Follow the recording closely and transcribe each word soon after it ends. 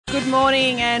Good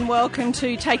morning and welcome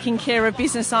to Taking Care of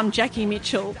Business. I'm Jackie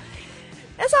Mitchell.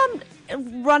 As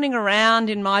I'm running around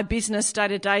in my business day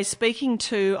to day, speaking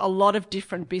to a lot of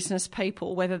different business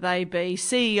people, whether they be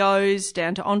CEOs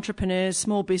down to entrepreneurs,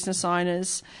 small business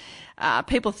owners,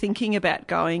 people thinking about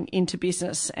going into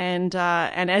business, and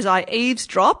as I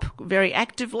eavesdrop very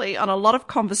actively on a lot of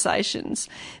conversations,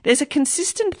 there's a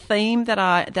consistent theme that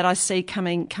I see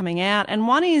coming out, and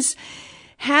one is,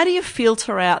 how do you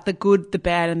filter out the good, the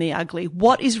bad and the ugly?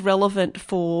 What is relevant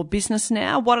for business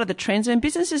now? What are the trends? And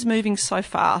business is moving so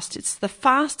fast. It's the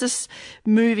fastest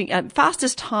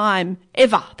time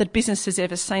ever that business has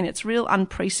ever seen. It's real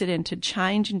unprecedented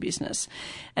change in business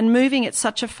and moving at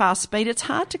such a fast speed. It's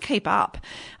hard to keep up.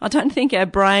 I don't think our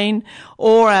brain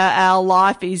or our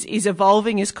life is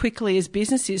evolving as quickly as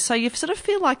business is. So you sort of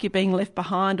feel like you're being left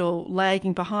behind or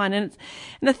lagging behind. And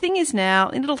the thing is now,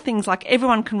 in little things like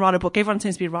everyone can write a book, everyone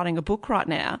seems to be writing a book right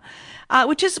now,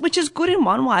 which is good in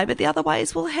one way, but the other way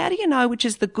is, well, how do you know which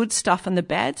is the good stuff and the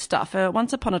bad stuff?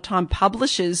 Once upon a time,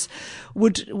 publishers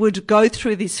would go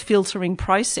through this filtering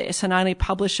process and only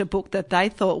publish a book that they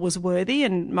thought was worthy,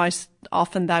 and most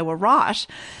often they were right.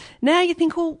 Now you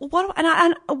think, well,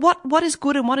 what is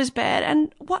good and what is bad,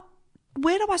 and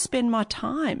where do I spend my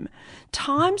time?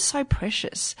 Time's so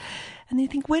precious. And you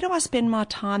think, where do I spend my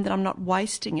time that I'm not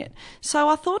wasting it? So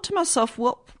I thought to myself,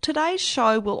 well, today's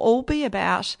show will all be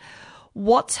about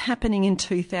what's happening in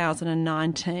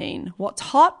 2019. What's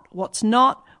hot, what's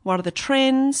not, what are the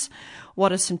trends,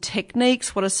 what are some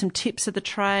techniques, what are some tips of the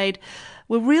trade.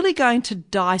 We're really going to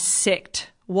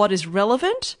dissect what is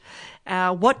relevant,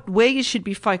 where you should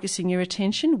be focusing your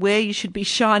attention, where you should be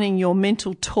shining your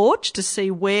mental torch to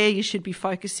see where you should be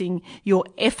focusing your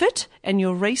effort and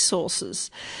your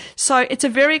resources. So it's a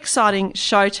very exciting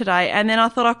show today. And then I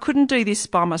thought I couldn't do this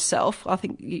by myself. I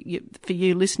think for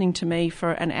you listening to me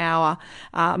for an hour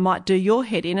might do your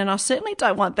head in, and I certainly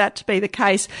don't want that to be the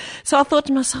case. So I thought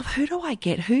to myself, who do I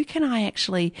get? Who can I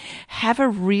actually have a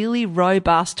really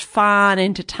robust, fun,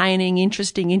 entertaining,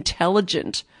 interesting,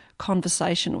 intelligent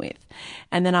conversation with?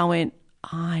 And then I went,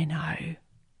 I know.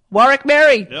 Warwick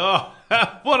Merry. Oh,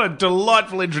 what a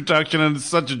delightful introduction, and it's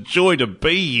such a joy to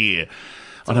be here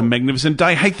on a magnificent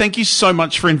day. Hey, thank you so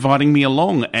much for inviting me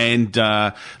along. And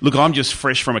look, I'm just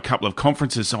fresh from a couple of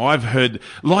conferences, so I've heard,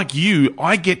 like you,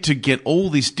 I get to get all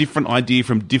this different idea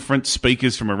from different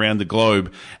speakers from around the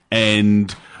globe,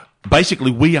 and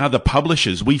basically we are the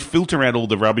publishers. We filter out all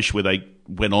the rubbish where they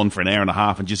went on for an hour and a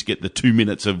half and just get the 2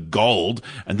 minutes of gold.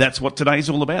 And that's what today's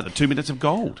all about, the 2 minutes of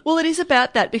gold. Well, it is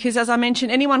about that because, as I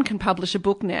mentioned, anyone can publish a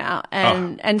book now.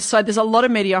 And so there's a lot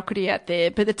of mediocrity out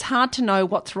there, but it's hard to know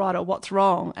what's right or what's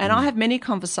wrong. And I have many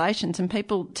conversations and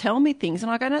people tell me things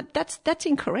and I go, no, that's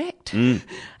incorrect. And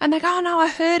they go, oh, no, I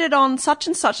heard it on such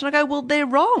and such. And I go, well, they're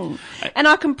wrong. And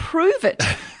I can prove it.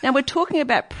 Now, we're talking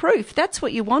about proof. That's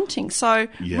what you're wanting. So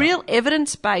real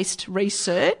evidence-based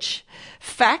research,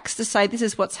 facts to say this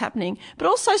is what's happening, but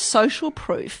also social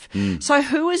proof. So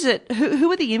who is it?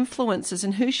 Who are the influencers,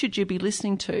 and who should you be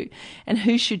listening to, and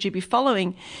who should you be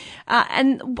following?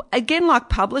 And again, like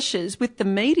publishers with the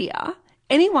media,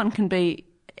 anyone can be.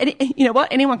 You know what?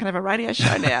 Anyone can have a radio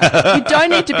show now. You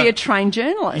don't need to be a trained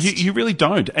journalist. You really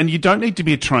don't. And you don't need to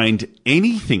be a trained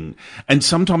anything. And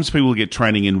sometimes people get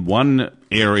training in one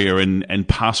area and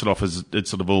pass it off as it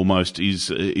sort of almost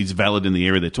is valid in the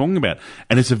area they're talking about.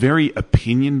 And it's a very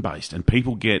opinion-based, and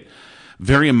people get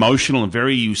very emotional and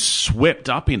very swept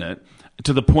up in it,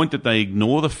 to the point that they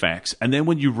ignore the facts, and then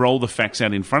when you roll the facts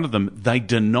out in front of them, they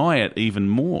deny it even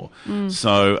more.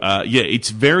 So,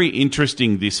 it's very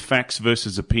interesting, this facts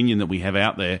versus opinion that we have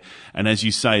out there. And as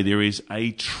you say, there is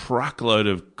a truckload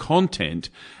of content,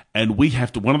 and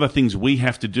one of the things we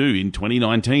have to do in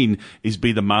 2019 is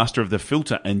be the master of the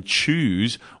filter and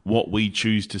choose what we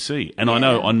choose to see. And I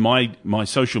know on my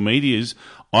social medias,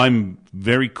 I'm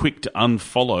very quick to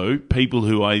unfollow people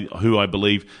who I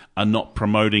believe are not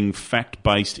promoting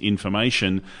fact-based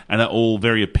information and are all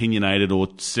very opinionated or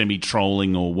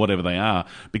semi-trolling or whatever they are,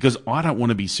 because I don't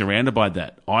want to be surrounded by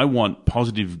that. I want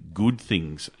positive, good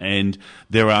things. And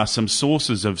there are some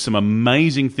sources of some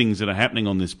amazing things that are happening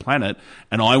on this planet,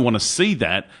 and I want to see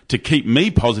that to keep me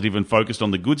positive and focused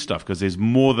on the good stuff, because there's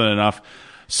more than enough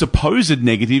supposed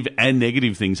negative and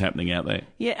negative things happening out there.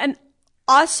 Yeah, and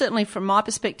I certainly, from my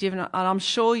perspective, and I'm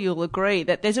sure you'll agree,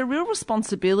 that there's a real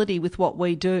responsibility with what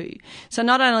we do. So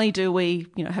not only do we,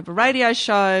 have a radio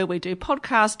show, we do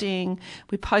podcasting,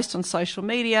 we post on social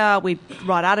media, we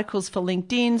write articles for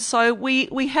LinkedIn. So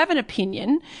we have an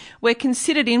opinion. We're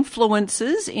considered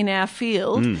influencers in our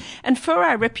field. And for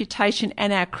our reputation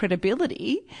and our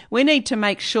credibility, we need to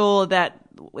make sure that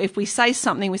if we say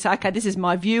something, we say, okay, this is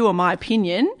my view or my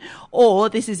opinion, or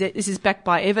this is backed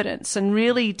by evidence, and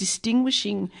really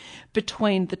distinguishing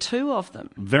between the two of them.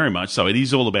 Very much so. It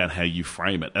is all about how you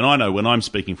frame it. And I know when I'm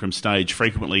speaking from stage,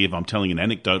 frequently if I'm telling an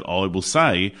anecdote, I will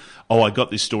say, oh, I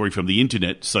got this story from the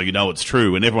internet, so you know it's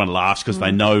true. And everyone laughs because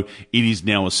they know it is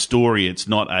now a story. It's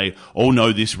not a, oh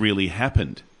no, this really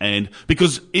happened. And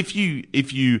because if you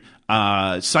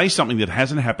say something that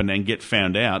hasn't happened and get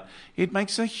found out, it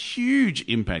makes a huge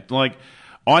impact. Like,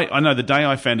 I know the day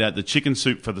I found out the Chicken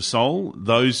Soup for the Soul,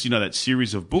 those, that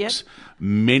series of books,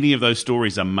 many of those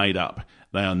stories are made up.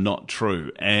 They are not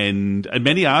true. And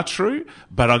many are true,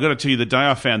 but I got to tell you, the day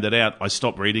I found that out, I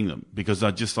stopped reading them because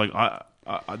I just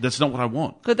that's not what I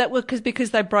want.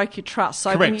 Because they broke your trust.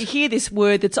 So Correct. When you hear this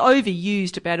word that's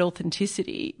overused about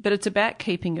authenticity, but it's about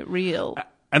keeping it real.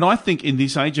 And I think in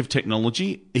this age of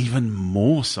technology, even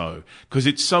more so, because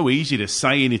it's so easy to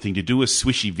say anything, to do a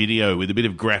swishy video with a bit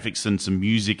of graphics and some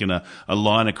music and a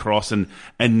line across.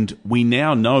 And we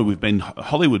now know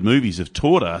Hollywood movies have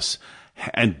taught us,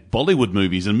 and Bollywood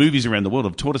movies and movies around the world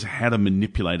have taught us how to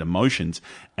manipulate emotions.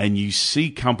 And you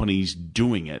see companies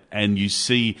doing it, and you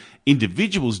see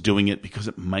individuals doing it because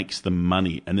it makes them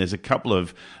money. And there's a couple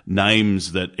of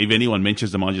names that if anyone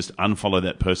mentions them, I just unfollow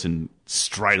that person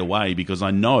straight away because I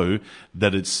know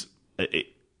that it's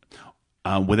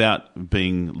without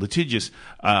being litigious.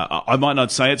 I might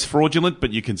not say it's fraudulent,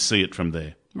 but you can see it from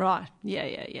there. Right.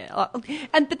 Yeah.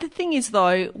 But the thing is,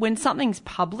 though, when something's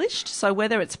published, so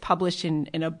whether it's published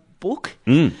in a book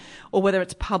or whether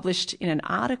it's published in an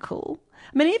article,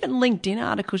 I mean, even LinkedIn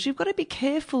articles, you've got to be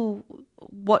careful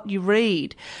what you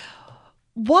read.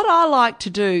 What I like to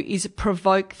do is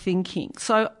provoke thinking.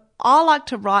 So I like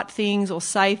to write things or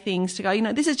say things to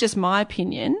go, this is just my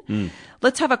opinion.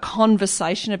 Let's have a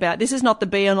conversation about it. This is not the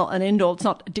be-all and end-all. It's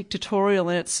not dictatorial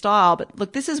in its style. But,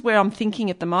 look, this is where I'm thinking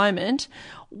at the moment.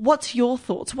 What's your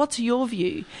thoughts? What's your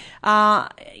view?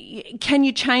 Can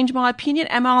you change my opinion?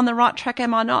 Am I on the right track?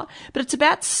 Am I not? But it's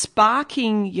about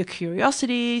sparking your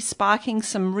curiosity, sparking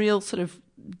some real sort of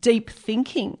deep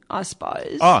thinking, I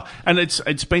suppose. And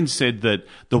it's been said that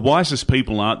the wisest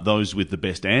people aren't those with the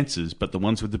best answers, but the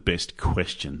ones with the best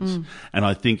questions. And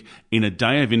I think in a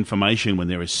day of information, when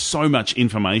there is so much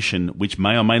information, which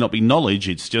may or may not be knowledge,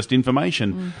 it's just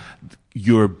information,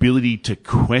 your ability to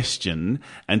question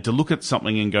and to look at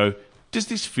something and go, does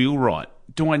this feel right?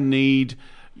 Do I need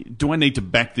to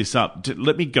back this up?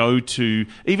 Let me go to,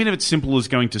 even if it's simple as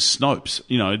going to Snopes,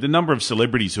 the number of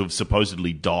celebrities who have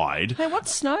supposedly died. Hey,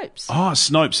 what's Snopes?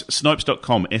 Snopes,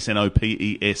 Snopes.com,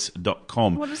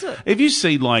 Snopes.com. What is it? If you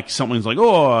see someone's like,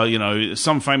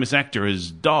 some famous actor has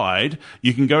died,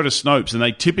 you can go to Snopes and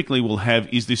they typically will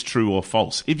have, is this true or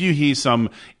false? If you hear some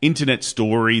internet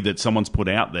story that someone's put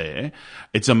out there,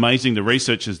 it's amazing the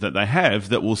researchers that they have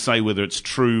that will say whether it's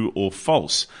true or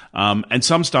false. And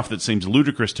some stuff that seems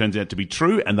ludicrous turns out to be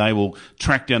true, and they will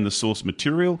track down the source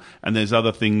material. And there's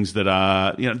other things that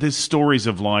are, there's stories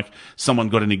of someone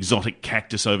got an exotic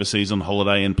cactus overseas on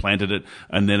holiday and planted it,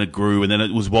 and then it grew, and then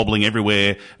it was wobbling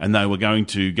everywhere, and they were going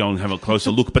to go and have a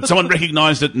closer look. But someone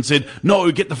recognised it and said, no,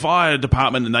 get the fire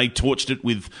department, and they torched it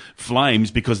with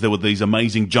flames because there were these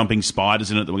amazing jumping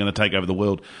spiders in it that were going to take over the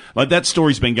world. That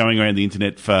story's been going around the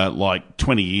internet for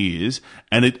 20 years,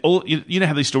 and it all, you know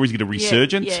how these stories get a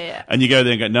resurgence? Yeah. And you go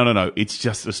there and go, no, it's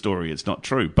just a story. It's not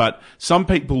true. But some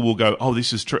people will go, oh,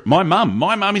 this is true. My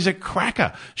mum is a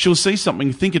cracker. She'll see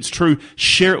something, think it's true,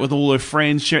 share it with all her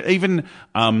friends, share it. Even,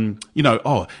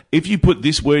 if you put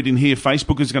this word in here,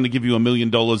 Facebook is going to give you $1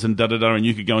 million and da-da-da, and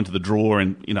you could go into the drawer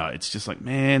and, it's just like,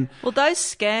 man. Well, those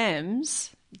scams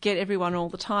get everyone all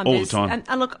the time. All the time.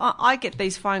 And look, I get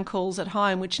these phone calls at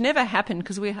home, which never happened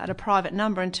because we had a private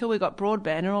number until we got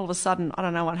broadband, and all of a sudden, I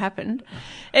don't know what happened.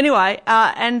 Anyway,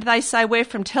 and they say, we're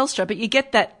from Telstra, but you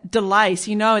get that delay,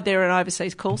 so you know they're an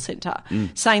overseas call centre,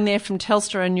 saying they're from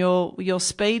Telstra and your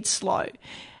speed's slow.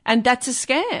 And that's a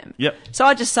scam. Yep. So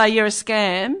I just say, you're a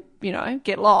scam,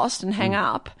 get lost and hang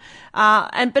up.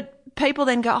 But people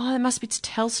then go, oh, it's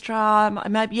Telstra.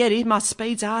 Maybe, it is. My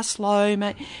speeds are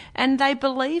slow. And they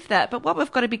believe that. But what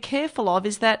we've got to be careful of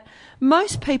is that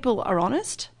most people are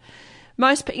honest.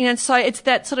 So it's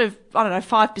that sort of, 5%,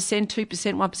 2%,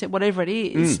 1%, whatever it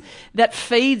is, that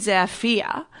feeds our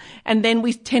fear. And then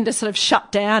we tend to sort of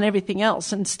shut down everything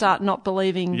else and start not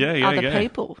believing other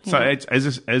people. So it's,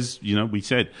 as we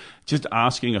said, just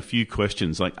asking a few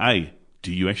questions like,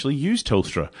 do you actually use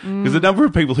Telstra? Because the number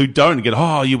of people who don't get,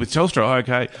 you're with Telstra,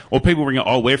 okay. Or people ring,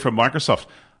 we're from Microsoft.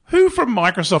 Who from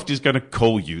Microsoft is going to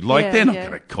call you? They're not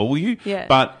going to call you. Yeah.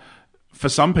 But for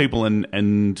some people,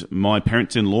 and my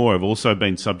parents-in-law have also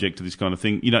been subject to this kind of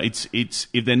thing. You know, it's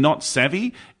if they're not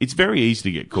savvy, it's very easy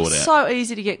to get caught out. So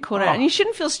easy to get caught out, and you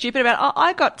shouldn't feel stupid about it.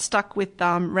 I got stuck with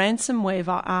ransomware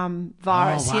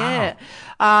virus. Oh, wow.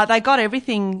 Yeah, they got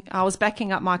everything. I was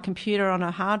backing up my computer on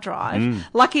a hard drive.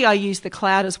 Lucky I used the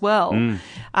cloud as well,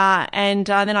 and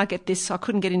then I get this. I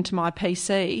couldn't get into my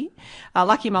PC.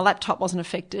 Lucky my laptop wasn't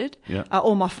affected,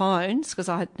 or my phones, because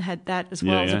I had that as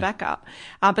well as a backup.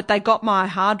 But they got my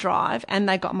hard drive and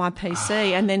they got my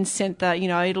PC and then sent the,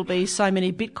 it'll be so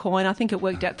many Bitcoin. I think it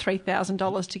worked out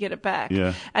 $3,000 to get it back.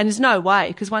 Yeah. And there's no way,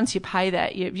 because once you pay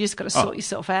that, you've just got to sort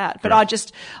yourself out. But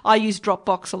I use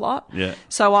Dropbox a lot. Yeah.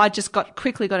 So I just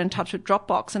quickly got in touch with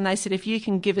Dropbox, and they said, if you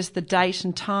can give us the date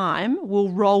and time, we'll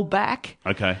roll back.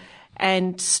 Okay.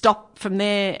 And stop from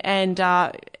there, and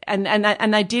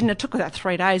they did, and it took about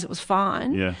 3 days. It was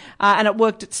fine, and it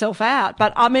worked itself out.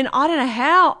 But I mean, I don't know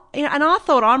how. And I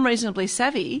thought I'm reasonably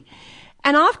savvy,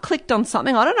 and I've clicked on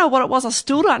something. I don't know what it was. I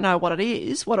still don't know what it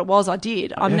is. What it was, I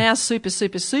did. I'm now super,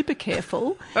 super, super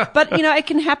careful. But it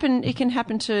can happen. It can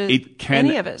happen to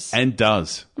any of us, and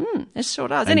does. It sure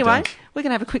does. Anyway, we're going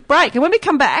to have a quick break, and when we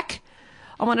come back,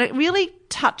 I want to really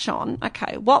touch on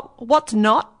what's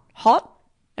not hot.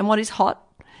 And what is hot?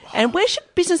 And where should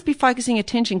business be focusing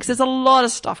attention? Because there's a lot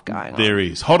of stuff going on. There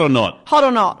is. Hot or not? Hot or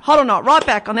not? Hot or not? Right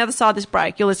back on the other side of this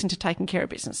break. You're listening to Taking Care of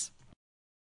Business.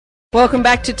 Welcome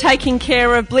back to Taking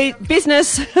Care of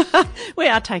Business. We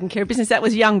are taking care of business. That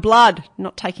was Young Blood,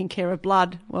 not taking care of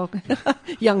blood. Well,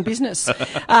 Young Business.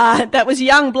 That was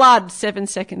Young Blood, 7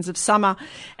 Seconds of Summer.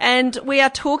 And we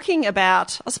are talking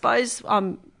about, I suppose,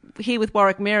 I'm here with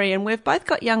Warwick Merry, and we've both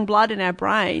got young blood in our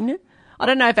brain. I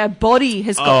don't know if our body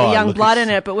has got the young blood in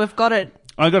it, but we've got it.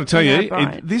 I got to tell you,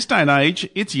 this day and age,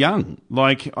 it's young.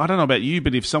 Like, I don't know about you,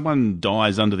 but if someone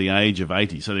dies under the age of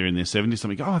 80, so they're in their 70s,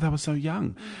 something, they were so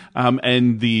young.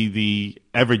 And the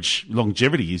average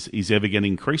longevity is ever going to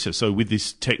increase. So with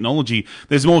this technology,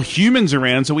 there's more humans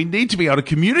around, so we need to be able to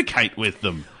communicate with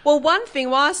them. Well, one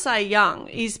thing why I say young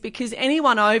is because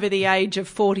anyone over the age of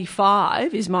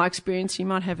 45 is my experience. You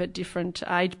might have a different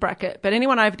age bracket, but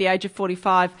anyone over the age of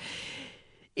 45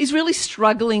 is really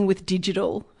struggling with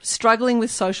digital, struggling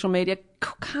with social media,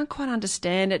 can't quite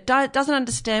understand it, doesn't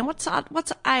understand what's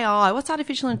AI, what's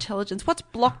artificial intelligence, what's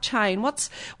blockchain,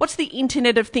 what's the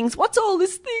Internet of Things, what's all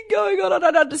this thing going on, I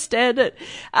don't understand it.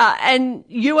 And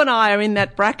you and I are in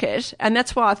that bracket, and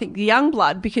that's why I think the young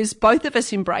blood, because both of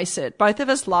us embrace it, both of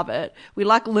us love it, we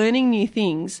like learning new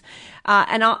things.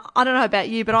 And I don't know about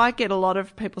you, but I get a lot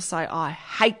of people say, I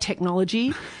hate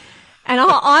technology. And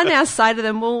I now say to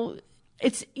them, well,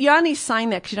 you're only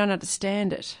saying that because you don't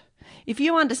understand it. If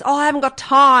you understand, I haven't got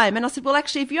time. And I said, well,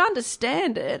 actually, if you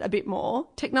understand it a bit more,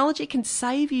 technology can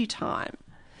save you time.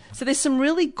 So there's some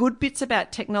really good bits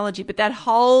about technology, but that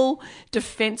whole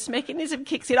defense mechanism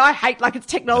kicks in. I hate like it's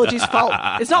technology's fault.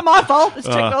 It's not my fault. It's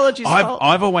technology's fault.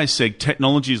 I've always said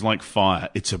technology is like fire.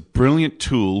 It's a brilliant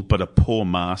tool, but a poor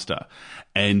master.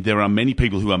 And there are many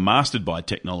people who are mastered by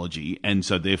technology, and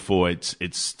so therefore it's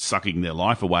sucking their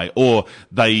life away, or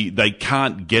they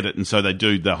can't get it, and so they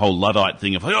do the whole Luddite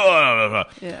thing of,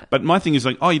 But my thing is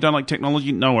like, you don't like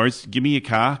technology? No worries. Give me your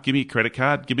car, give me your credit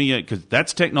card, because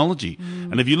that's technology.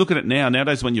 And if you look at it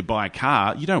nowadays when you buy a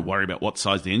car, you don't worry about what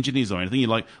size the engine is or anything. You're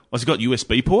like, has it got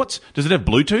USB ports? Does it have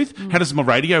Bluetooth? How does my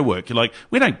radio work? You're like,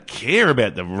 we don't care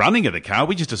about the running of the car.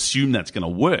 We just assume that's going to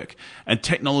work. And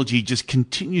technology just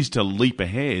continues to leap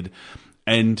ahead,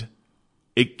 and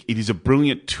it is a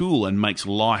brilliant tool and makes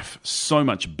life so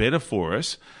much better for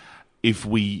us if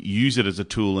we use it as a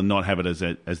tool and not have it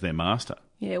as their master.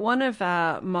 Yeah, one of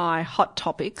my hot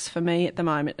topics for me at the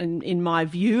moment, in my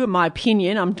view, my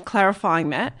opinion, I'm clarifying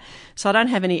that, so I don't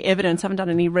have any evidence, I haven't done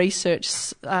any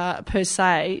research per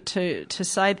se to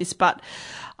say this, but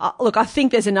look, I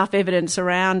think there's enough evidence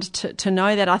around to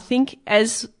know that. I think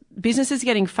as business is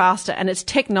getting faster, and it's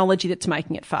technology that's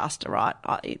making it faster, right?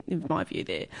 In my view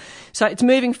there. So it's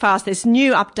moving fast. There's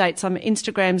new updates.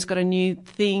 Instagram's got a new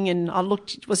thing, and I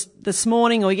looked, it was this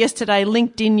morning or yesterday,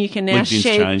 LinkedIn, you can now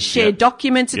share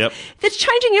documents. Yep. It's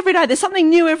changing every day. There's something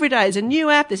new every day. There's a new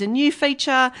app, there's a new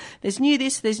feature, there's new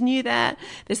this, there's new that.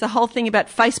 There's the whole thing about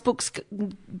Facebook's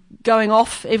going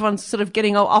off, everyone's sort of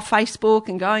getting off Facebook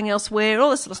and going elsewhere,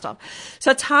 all this sort of stuff. So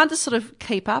it's hard to sort of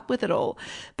keep up with it all.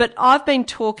 But I've been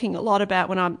talking a lot about,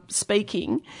 when I'm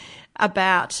speaking,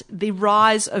 about the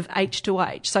rise of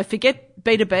H2H. So forget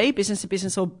B2B, business to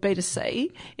business, or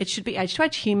B2C. It should be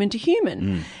H2H, human to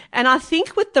human. And I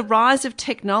think with the rise of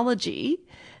technology,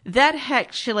 that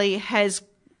actually has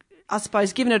I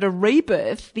suppose, given it a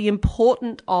rebirth, the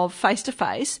importance of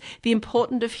face-to-face, the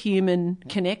importance of human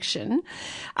connection.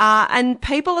 And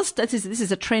people are, this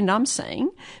is a trend I'm seeing,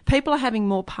 people are having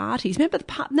more parties. Remember,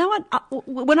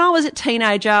 when I was a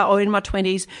teenager or in my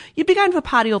 20s, you'd be going to a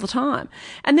party all the time.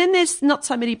 And then there's not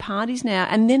so many parties now,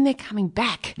 and then they're coming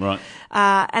back. Right.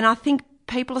 And I think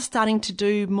people are starting to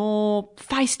do more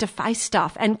face-to-face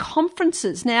stuff and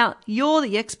conferences. Now, you're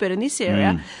the expert in this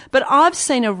area, but I've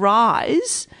seen a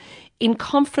rise in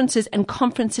conferences and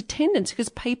conference attendance because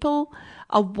people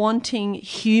are wanting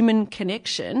human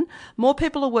connection. More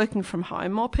people are working from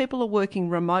home. More people are working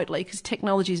remotely because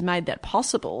technology's made that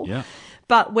possible. Yeah.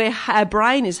 But where our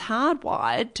brain is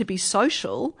hardwired to be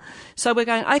social, so we're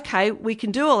going, okay, we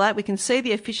can do all that. We can see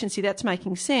the efficiency. That's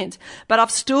making sense. But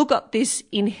I've still got this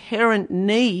inherent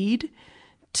need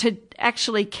to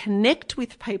actually connect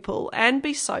with people and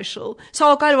be social. So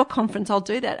I'll go to a conference, I'll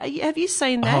do that. Have you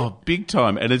seen that? Oh, big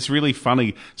time. And it's really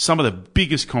funny. Some of the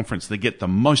biggest conferences that get the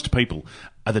most people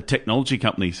are the technology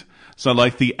companies. So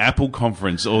like the Apple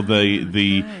conference or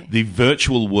the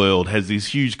virtual world has this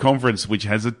huge conference which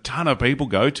has a ton of people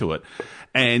go to it.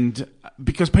 And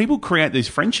because people create these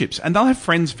friendships and they'll have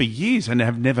friends for years and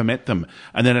have never met them.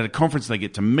 And then at a conference, they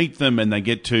get to meet them and they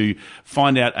get to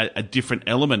find out a different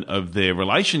element of their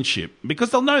relationship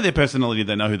because they'll know their personality,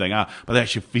 they know who they are, but they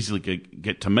actually physically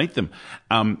get to meet them.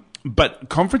 But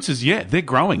conferences, yeah, they're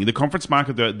growing. The conference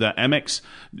market, the Amex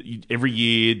every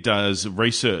year does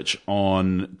research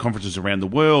on conferences around the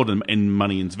world and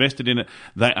money invested in it.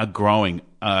 They are growing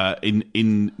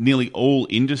in nearly all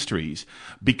industries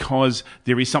because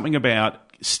there is something about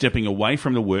stepping away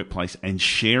from the workplace and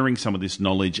sharing some of this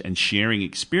knowledge and sharing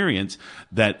experience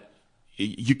that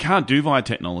you can't do via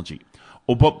technology.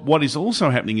 But what is also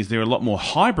happening is there are a lot more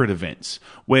hybrid events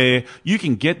where you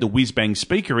can get the whiz-bang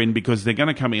speaker in because they're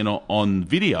going to come in on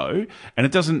video, and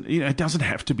it doesn't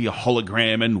have to be a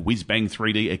hologram and whiz-bang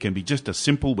 3D. It can be just a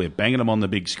simple, we're banging them on the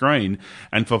big screen,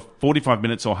 and for 45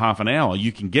 minutes or half an hour,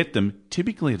 you can get them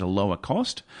typically at a lower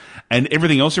cost, and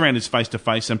everything else around is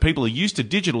face-to-face, and people are used to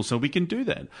digital, so we can do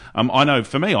that. I know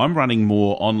for me, I'm running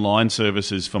more online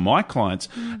services for my clients,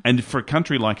 and for a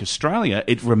country like Australia,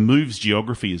 it removes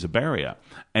geography as a barrier.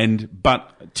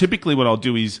 But typically what I'll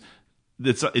do is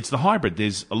it's the hybrid.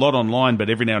 There's a lot online, but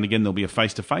every now and again there'll be a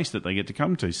face-to-face that they get to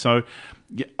come to. So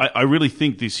I really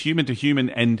think this human-to-human,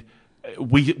 and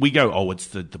we go, oh, it's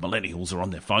the millennials are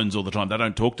on their phones all the time. They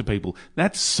don't talk to people.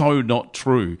 That's so not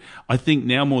true. I think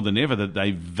now more than ever that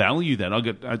they value that. I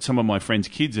got some of my friends'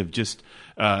 kids have just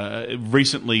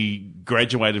recently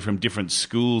graduated from different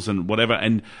schools and whatever,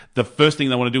 and the first thing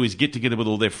they want to do is get together with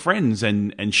all their friends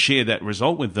and share that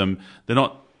result with them. They're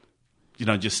not,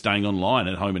 just staying online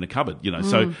at home in a cupboard,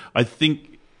 So I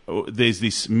think there's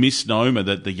this misnomer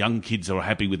that the young kids are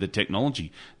happy with the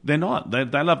technology. They're not. They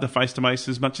love the face-to-face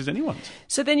as much as anyone.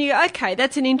 So then okay,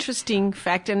 that's an interesting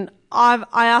fact, and I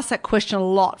ask that question a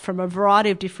lot from a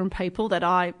variety of different people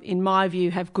that in my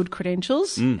view, have good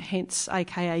credentials, hence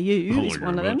AKAU is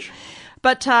one of them.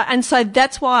 But and so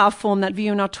that's why I formed that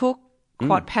view, and I talk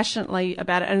quite passionately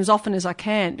about it and as often as I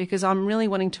can because I'm really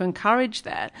wanting to encourage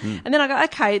that. And then I go,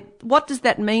 okay, what does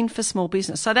that mean for small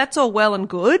business? So that's all well and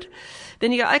good.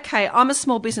 Then you go, okay, I'm a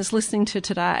small business listening to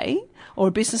today or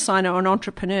a business owner or an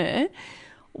entrepreneur.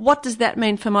 What does that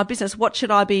mean for my business? What should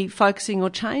I be focusing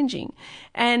or changing?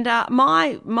 And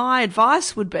my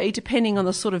advice would be, depending on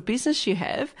the sort of business you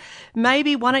have,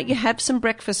 maybe why don't you have some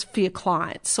breakfast for your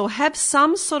clients or have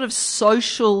some sort of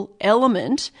social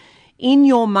element in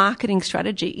your marketing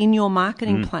strategy, in your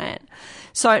marketing plan.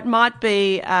 So it might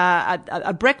be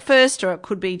a breakfast, or it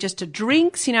could be just a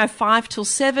drinks, 5 till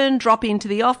 7, drop into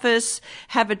the office,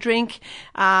 have a drink.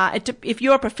 If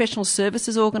you're a professional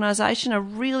services organisation, a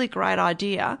really great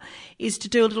idea is to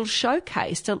do a little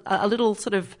showcase, a little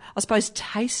sort of, I suppose,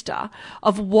 taster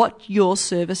of what your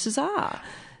services are.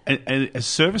 And as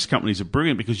service companies are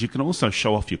brilliant because you can also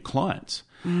show off your clients.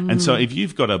 And so if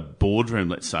you've got a boardroom,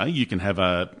 let's say, you can have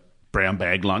a brown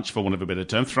bag lunch, for want of a better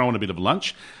term, throw in a bit of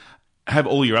lunch, have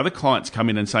all your other clients come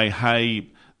in and say, hey,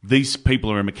 these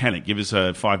people are a mechanic. Give us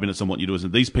 5 minutes on what you do.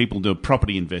 And these people do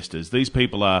property investors. These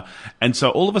people are... And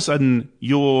so all of a sudden,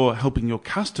 you're helping your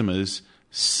customers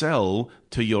sell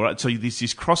to your... So there's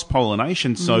this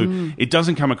cross-pollination. So it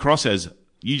doesn't come across as...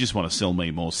 you just want to sell me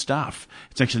more stuff.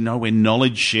 It's actually, no, we're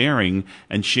knowledge sharing,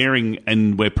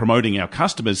 and we're promoting our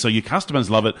customers. So your customers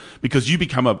love it because you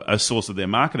become a source of their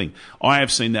marketing. I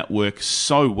have seen that work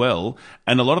so well.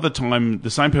 And a lot of the time, the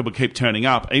same people keep turning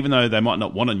up, even though they might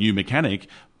not want a new mechanic,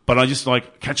 But I just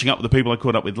like catching up with the people I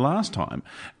caught up with last time.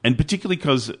 And particularly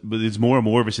because there's more and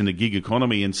more of us in the gig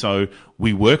economy, and so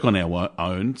we work on our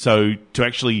own. So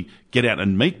to get out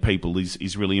and meet people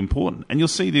is really important. And you'll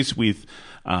see this with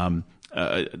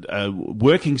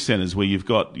working centres where you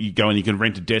go and you can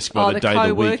rent a desk by the day of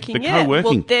the week. The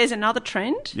co-working. Well, there's another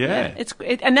trend. Yeah.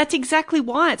 And that's exactly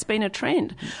why it's been a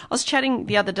trend. I was chatting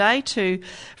the other day to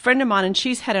a friend of mine, and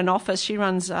she's had an office. She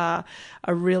runs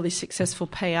a really successful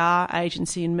PR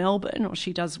agency in Melbourne, or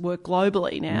she does work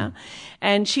globally now.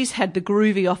 And she's had the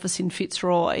groovy office in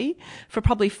Fitzroy for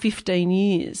probably 15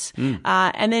 years.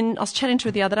 And then I was chatting to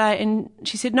her the other day, and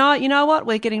she said, no, you know what?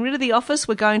 We're getting rid of the office.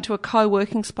 We're going to a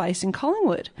co-working space in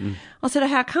Collingwood. I said,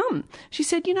 how come? She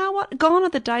said, you know what? Gone are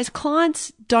the days.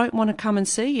 Clients don't want to come and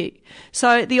see you.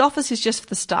 So the office is just for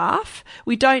the staff.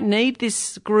 We don't need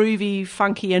this groovy,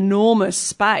 funky, enormous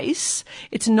space.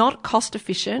 It's not cost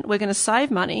efficient. We're going to save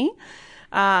money.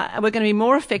 We're going to be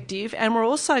more effective, and we're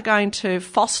also going to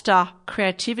foster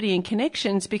creativity and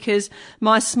connections because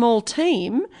my small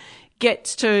team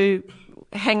gets to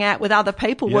hang out with other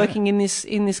people working in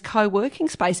this co-working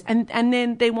space, and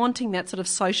then they're wanting that sort of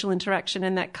social interaction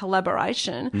and that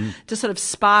collaboration to sort of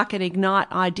spark and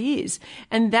ignite ideas,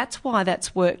 and that's why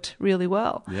that's worked really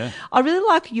well. Yeah. I really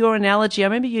like your analogy. I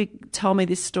remember you told me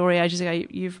this story ages ago.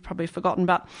 You've probably forgotten,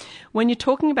 but when you're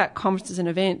talking about conferences and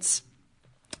events,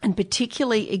 and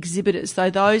particularly exhibitors, though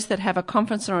those that have a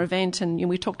conference or event, and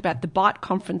we talked about the Byte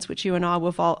conference, which you and I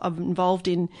were involved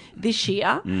in this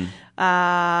year,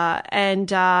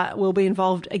 and we'll be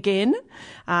involved again,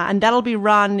 and that'll be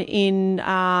run in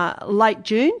late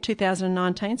June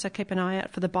 2019, so keep an eye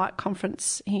out for the Byte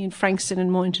conference here in Frankston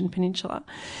and Mornington Peninsula.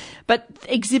 But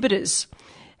exhibitors,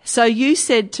 so you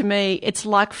said to me it's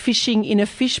like fishing in a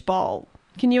fishbowl.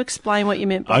 Can you explain what you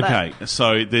meant by that? Okay,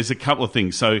 so there's a couple of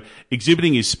things. So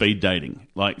exhibiting is speed dating.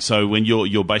 So when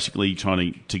you're basically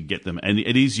trying to get them, and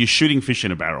you're shooting fish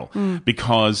in a barrel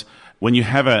because when you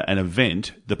have an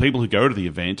event, the people who go to the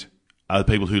event are the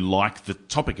people who like the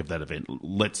topic of that event.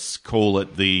 Let's call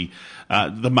it the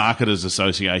Marketers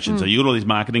Association. So you've got all these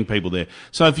marketing people there.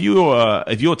 So if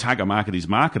your target market is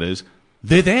marketers,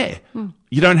 they're there.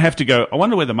 You don't have to go, I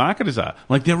wonder where the marketers are.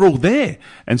 They're all there.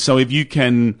 And so if you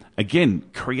can, again,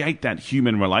 create that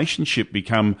human relationship,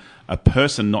 become a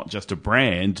person, not just a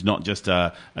brand, not just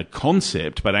a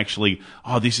concept, but actually,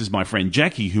 this is my friend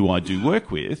Jackie who I do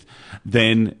work with,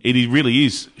 then it really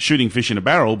is shooting fish in a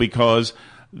barrel because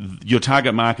your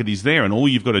target market is there, and all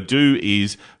you've got to do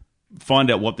is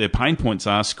find out what their pain points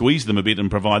are, squeeze them a bit,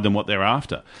 and provide them what they're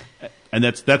after. And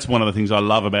that's one of the things I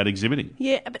love about exhibiting.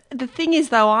 Yeah, but the thing is,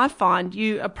 though, I find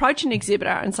you approach an exhibitor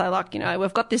and say,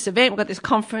 we've got this event, we've got this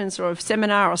conference or a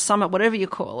seminar or summit, whatever you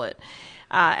call it,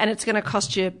 and it's going to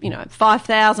cost you,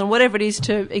 $5,000, whatever it is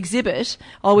to exhibit.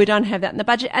 Oh, we don't have that in the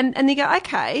budget. And you go,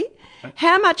 okay,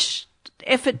 how much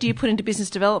effort do you put into business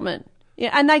development?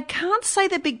 Yeah, and they can't say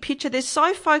the big picture. They're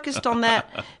so focused on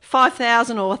that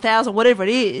 5,000 or 1,000, whatever it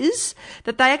is,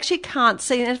 that they actually can't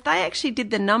see. And if they actually did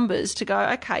the numbers to go,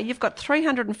 okay, you've got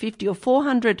 350 or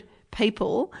 400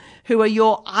 people who are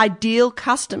your ideal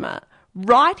customer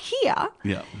right here.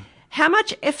 Yeah. How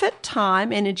much effort,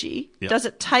 time, energy does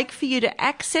it take for you to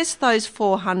access those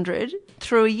 400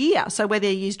 through a year? So whether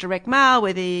you use direct mail,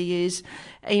 whether you use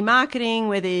e-marketing,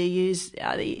 whether you use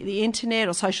the internet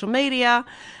or social media,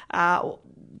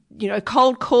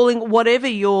 cold calling, whatever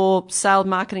your sales,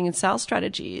 marketing and sales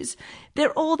strategy is,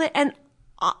 they're all there. And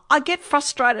I get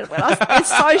frustrated when do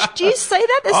you see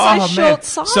that? They're so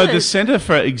short-sighted. So the Centre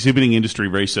for Exhibiting Industry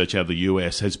Research out of the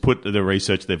US has put the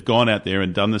research, they've gone out there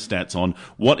and done the stats on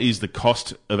what is the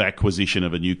cost of acquisition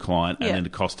of a new client and then the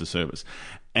cost of service.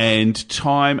 And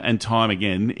time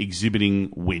again,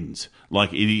 exhibiting wins.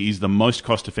 It is the most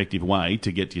cost-effective way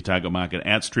to get to your target market,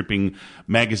 outstripping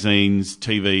magazines,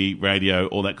 TV, radio,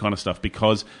 all that kind of stuff,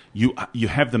 because you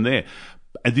have them there.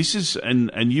 And this is,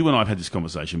 and you and I have had this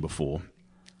conversation before.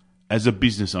 As a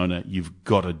business owner, you've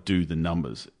got to do the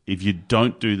numbers. If you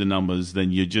don't do the numbers,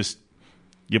 then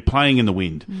you're playing in the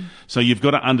wind. So you've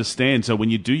got to understand. So when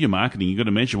you do your marketing, you've got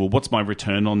to measure, what's my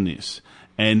return on this?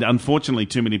 And unfortunately,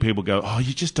 too many people go,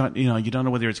 you just don't, you don't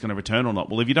know whether it's going to return or not.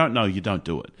 Well, if you don't know, you don't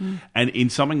do it. And in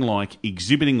something like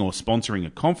exhibiting or sponsoring a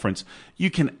conference,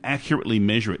 you can accurately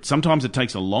measure it. Sometimes it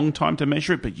takes a long time to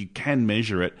measure it, but you can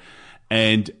measure it.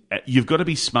 And you've got to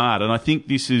be smart. And I think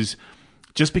this is,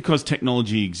 just because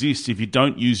technology exists, if you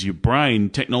don't use your brain,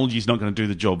 technology is not going to do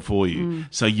the job for you.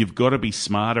 So you've got to be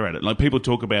smarter at it. People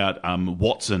talk about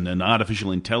Watson and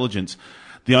artificial intelligence.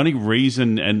 The only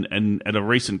reason, and at a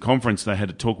recent conference, they had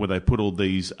a talk where they put all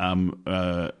these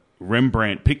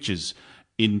Rembrandt pictures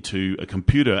into a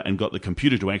computer and got the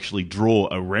computer to actually draw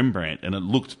a Rembrandt, and it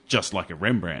looked just like a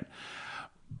Rembrandt.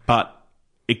 But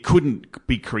it couldn't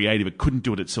be creative. It couldn't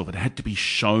do it itself. It had to be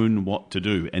shown what to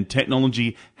do. And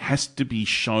technology has to be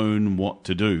shown what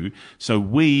to do. So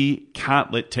we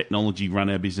can't let technology run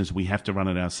our business. We have to run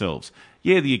it ourselves.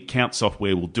 Yeah, the account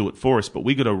software will do it for us, but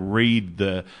we got to read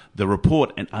the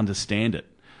report and understand it.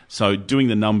 So doing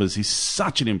the numbers is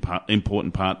such an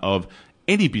important part of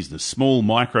any business, small,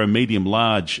 micro, medium,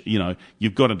 large.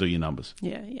 You've got to do your numbers.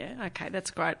 Yeah. Okay,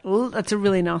 that's great. Well, that's a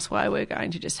really nice way. We're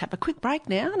going to just have a quick break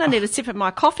now, and I need a sip of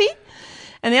my coffee.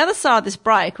 And the other side of this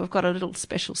break, we've got a little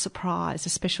special surprise, a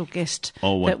special guest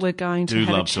that we're going to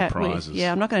have a chat surprises. with.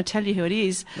 Yeah, I'm not going to tell you who it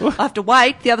is. I'll have to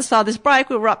wait. The other side of this break,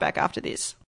 we'll be right back after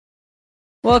this.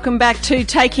 Welcome back to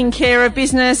Taking Care of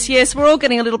Business. Yes, we're all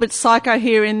getting a little bit psycho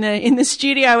here in the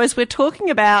studio as we're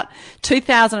talking about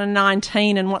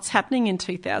 2019 and what's happening in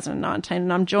 2019.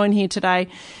 And I'm joined here today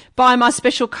by my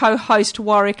special co-host,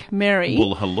 Warwick Merry.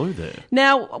 Well, hello there.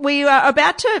 Now, we are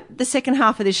about to, the second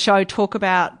half of this show, talk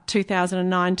about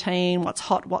 2019, what's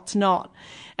hot, what's not.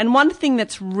 And one thing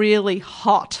that's really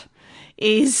hot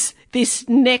is this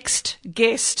next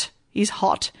guest is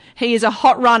hot. He is a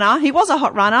hot runner. He was a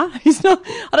hot runner. He's not,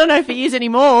 I don't know if he is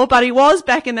anymore, but he was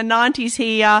back in the 90s.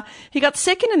 He got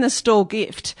second in the Stawell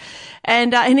Gift.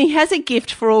 And he has a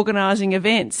gift for organising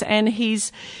events, and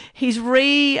he's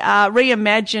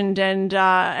reimagined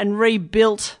and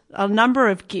rebuilt a number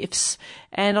of gifts.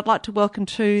 And I'd like to welcome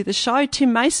to the show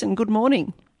Tim Mason. Good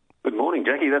morning. Good morning,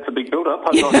 Jackie. That's a big build-up.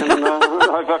 Hope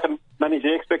I can manage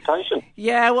the expectation.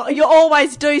 Yeah, well, you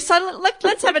always do. So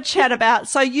let's have a chat about.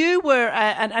 So you were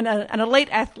an elite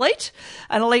athlete,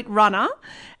 an elite runner,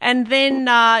 and then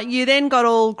you then got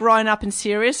all grown up and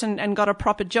serious and got a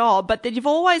proper job. But that you've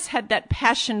always had that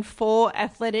passion for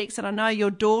athletics, and I know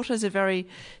your daughter's a very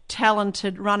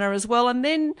talented runner as well. And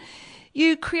then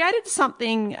you created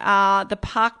something, the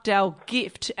Parkdale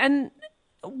Gift, and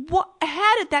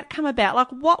how did that come about? Like,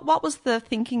 what was the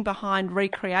thinking behind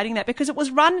recreating that? Because it was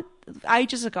run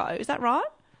ages ago, is that right?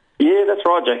 Yeah, that's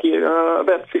right, Jackie.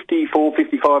 About 54,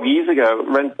 55 years ago. It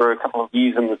ran for a couple of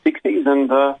years in the 60s,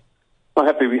 and I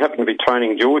happened to be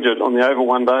training George on the Oval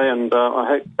one day, and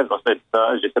as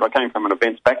you said, I came from an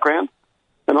events background,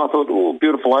 and I thought, oh,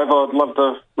 beautiful Oval, I'd love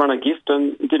to run a gift,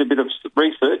 and did a bit of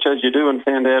research, as you do, and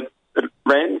found out it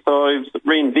ran, so I was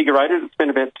reinvigorated. It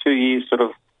spent about 2 years sort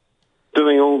of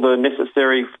doing all the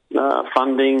necessary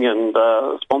funding and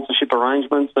sponsorship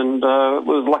arrangements, and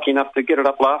was lucky enough to get it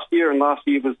up last year, and last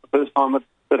year was the first time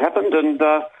it happened, and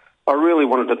I really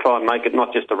wanted to try and make it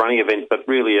not just a running event, but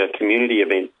really a community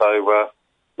event. So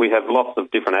we have lots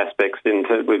of different aspects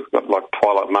we've got like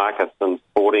twilight markets and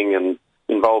sporting, and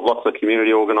involve lots of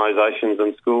community organisations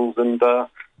and schools, and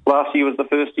last year was the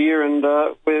first year, and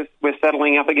we're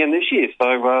saddling up again this year,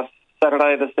 so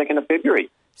Saturday the 2nd of February.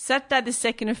 Saturday the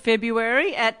 2nd of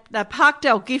February at the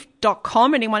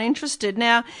parkdalegift.com, anyone interested.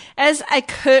 Now, as a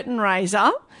curtain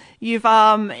raiser, you've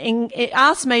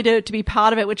asked me to be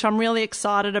part of it, which I'm really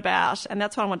excited about, and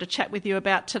that's what I want to chat with you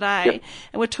about today. Yep.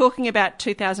 And we're talking about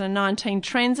 2019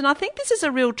 trends, and I think this is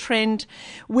a real trend,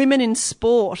 women in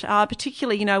sport,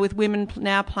 particularly, with women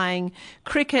now playing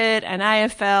cricket and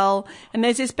AFL, and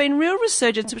there's been real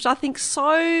resurgence, which I think is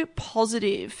so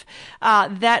positive,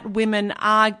 that women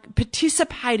are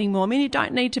participating more. I mean, you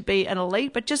don't need to be an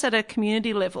elite, but just at a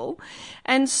community level.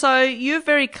 And so you've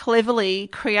very cleverly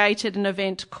created an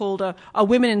event called a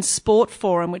Women in Sport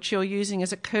Forum, which you're using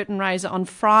as a curtain raiser on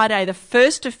Friday, the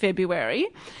 1st of February,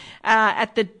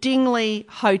 at the Dingley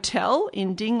Hotel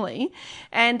in Dingley,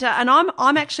 and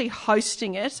I'm actually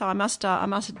hosting it. So I must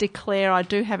declare I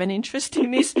do have an interest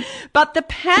in this. But the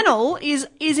panel is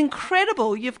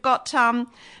incredible. You've got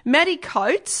Maddie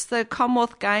Coates, the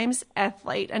Commonwealth Games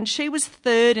athlete, and she was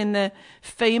 3rd in the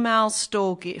female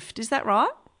Stawell Gift. Is that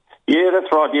right? Yeah,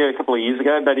 that's right. Yeah, a couple of years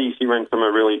ago, Maddie, she ran from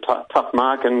a really tough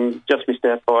mark and just missed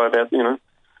out by about a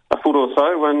foot or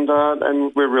so, and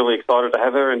we're really excited to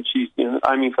have her. And she's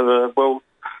aiming for the World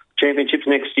Championships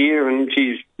next year, and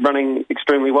she's running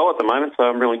extremely well at the moment. So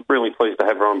I'm really, really pleased to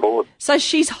have her on board. So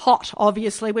she's hot.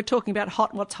 Obviously, we're talking about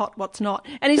hot, what's not.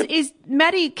 And is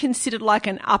Maddie considered like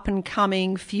an up and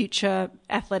coming future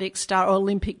athletic star or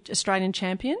Olympic Australian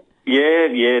champion?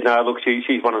 Yeah. No, look,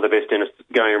 she's one of the best dentists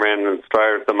going around in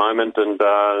Australia at the moment, and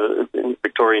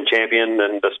Victorian champion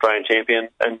and Australian champion,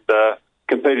 and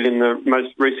competed in the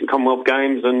most recent Commonwealth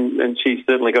Games, and she's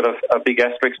certainly got a big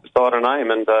asterisk beside her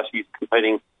name, and she's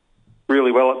competing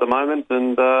really well at the moment,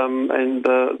 and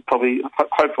probably,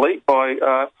 hopefully, by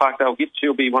Parkdale Gift,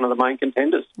 she'll be one of the main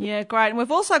contenders. Yeah, great. And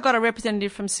we've also got a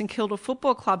representative from St Kilda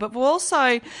Football Club, but we're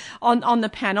also on the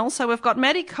panel. So we've got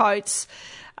Maddie Coates,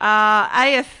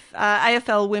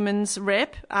 AFL Women's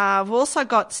Rep. We've also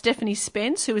got Stephanie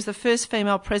Spence, who was the first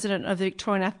female president of the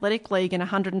Victorian Athletic League in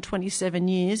 127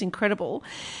 years. Incredible.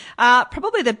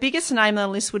 Probably the biggest name on the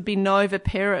list would be Nova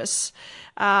Peris.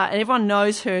 And everyone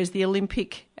knows her as the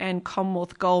Olympic and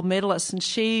Commonwealth gold medalist. And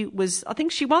I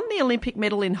think she won the Olympic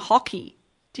medal in hockey,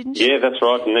 didn't she? Yeah, that's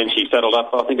right. And then she settled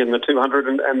up, I think, in the 200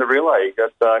 and the relay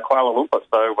at Kuala Lumpur.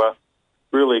 So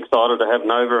really excited to have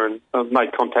Nova, and I've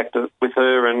made contact with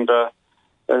her, and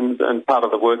part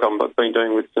of the work I've been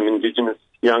doing with some Indigenous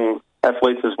young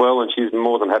athletes as well, and she's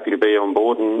more than happy to be on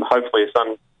board, and hopefully her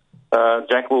son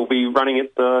Jack will be running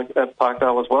it at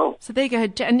Parkdale as well. So there you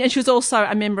go. And she was also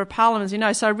a Member of Parliament, as you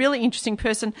know, so a really interesting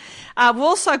person. We've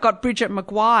also got Bridget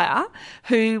Maguire,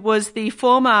 who was the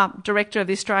former director of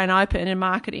the Australian Open in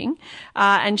marketing,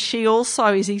 and she also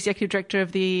is the executive director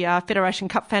of the Federation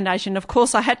Cup Foundation. Of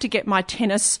course, I had to get my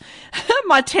tennis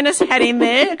hat in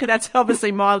there, because that's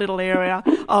obviously my little area.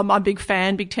 I'm a big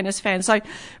tennis fan. So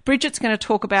Bridget's going to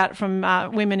talk about from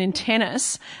women in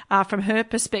tennis from her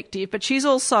perspective, but she's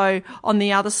also on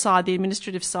the other side, the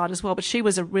administrative side as well. But she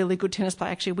was a really good tennis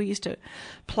player. Actually, we used to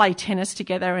play tennis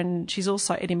together, and she's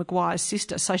also Eddie Maguire's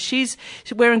sister. So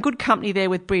we're in good company there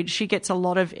with Bridge. She gets a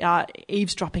lot of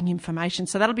eavesdropping information,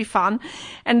 so that'll be fun.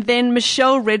 And then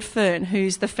Michelle Redfern,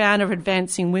 who's the founder of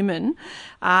Advancing Women,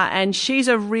 and she's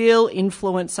a real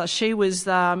influencer. She was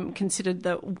considered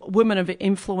the Woman of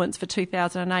Influence for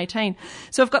 2018.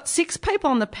 So I've got 6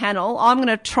 people on the panel. I'm going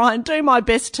to try and do my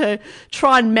best to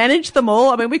try and manage them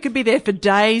all. I mean, we could be there for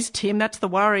days, Tim. That's the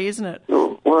worry, isn't it?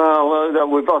 Well,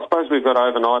 I suppose we've got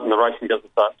overnight, and the racing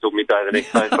doesn't start until midday the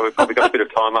next day, so we've probably got a bit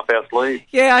of time up our sleeve.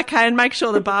 Yeah, okay, and make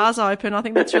sure the bar's open. I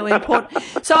think that's really important.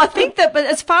 So I think that, but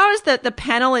as far as the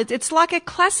panel, it's like a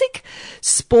classic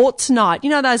sports night. You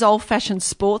know, those old-fashioned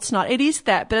sports night. It is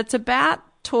that, but it's about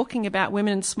talking about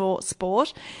women in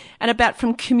sport and about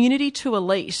from community to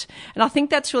elite. And I think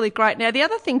that's really great. Now, the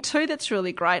other thing too that's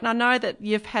really great, and I know that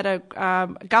you've had a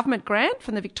government grant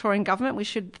from the Victorian government. We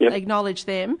should acknowledge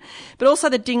them. But also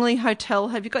the Dingley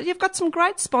Hotel. You've got some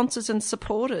great sponsors and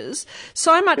supporters.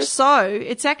 So much so,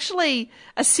 it's actually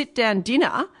a sit-down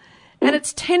dinner, and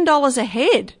it's $10 a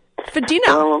head for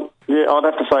dinner. Yeah, I'd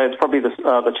have to say it's probably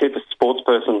the cheapest sports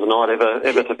person's night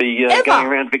ever to be going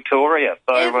around Victoria.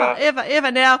 So,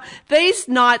 ever. Now, these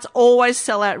nights always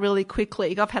sell out really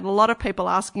quickly. I've had a lot of people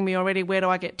asking me already, where do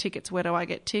I get tickets?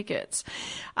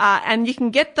 And you can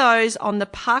get those on the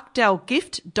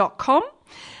parkdalegift.com.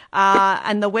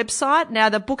 And the website. Now,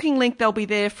 the booking link, they'll be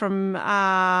there from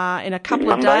in a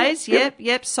couple of days.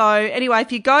 Yep. So anyway,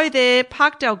 if you go there,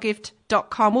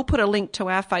 parkdalegift.com, we'll put a link to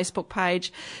our Facebook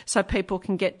page so people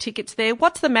can get tickets there.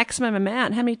 What's the maximum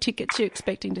amount? How many tickets are you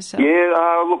expecting to sell?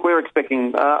 Yeah, look, we're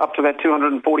expecting up to about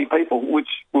 240 people, which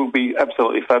will be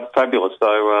absolutely fabulous.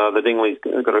 So the Dingley's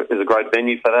is a great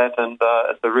venue for that, and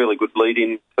it's a really good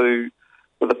lead-in to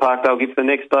the Parkdale Gift the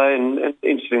next day. And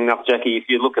interesting enough, Jackie, if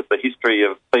you look at the history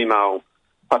of female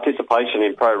participation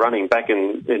in pro running back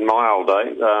in my old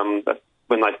day,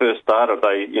 when they first started,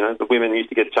 the women used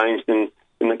to get changed in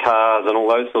the cars and all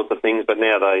those sorts of things, but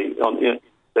now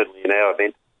certainly in our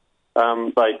event,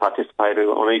 they participated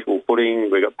on equal footing.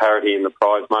 We got parity in the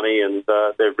prize money, and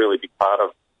they're a really big part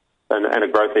of and a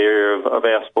growth area of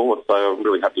our sport. So I'm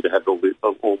really happy to have all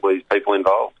these people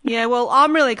involved. Yeah, well,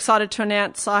 I'm really excited to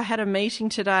announce I had a meeting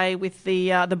today with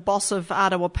the boss of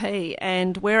RWP,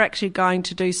 and we're actually going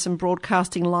to do some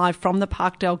broadcasting live from the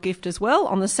Parkdale Gift as well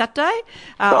on the Saturday.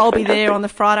 I'll be there on the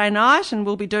Friday night, and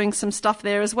we'll be doing some stuff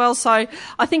there as well. So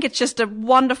I think it's just a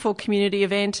wonderful community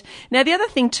event. Now, the other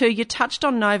thing too, you touched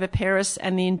on Nova Peris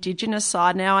and the Indigenous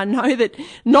side. Now, I know that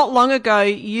not long ago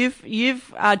you've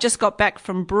just got back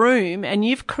from Broome, and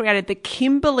you've created the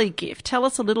Kimberley Gift. Tell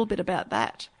us a little bit about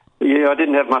that. Yeah, I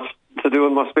didn't have much to do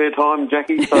in my spare time,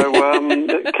 Jackie. So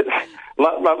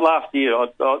last year,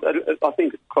 I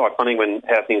think it's quite funny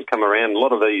how things come around. A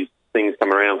lot of these things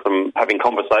come around from having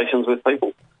conversations with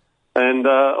people. And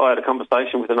I had a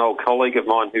conversation with an old colleague of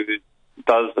mine who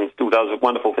does and still does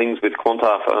wonderful things with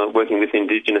Quantaf, working with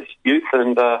Indigenous youth.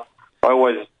 And I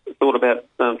always thought about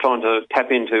trying to tap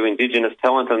into Indigenous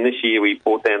talent. And this year we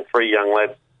brought down 3 young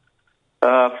lads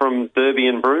from Derby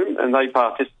and Broome, and they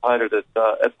participated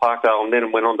at Parkdale and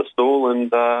then went on to Stawell.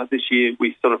 And this year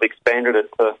we sort of expanded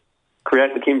it to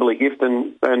create the Kimberley Gift,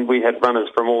 and we had runners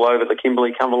from all over the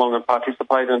Kimberley come along and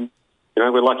participate. And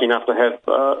we're lucky enough to have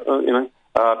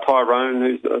Tyrone,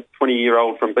 who's a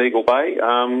 20-year-old from Beagle Bay,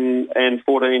 and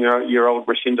 14-year-old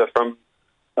Rashinda from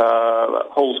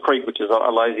Halls Creek, which is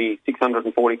a lazy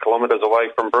 640 kilometres away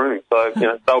from Broome. So,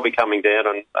 they'll be coming down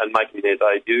and making their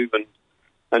debut.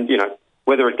 And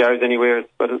whether it goes anywhere,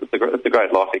 but it's a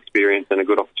great life experience and a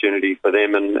good opportunity for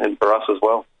them and for us as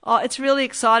well. Oh, it's really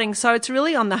exciting. So it's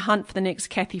really on the hunt for the next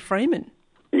Kathy Freeman.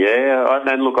 Yeah,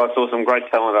 and look, I saw some great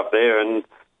talent up there, and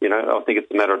I think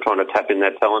it's a matter of trying to tap in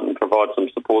that talent and provide some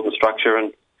support and structure.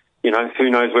 And who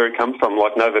knows where it comes from?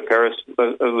 Like Nova Peris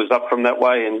was up from that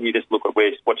way, and you just look at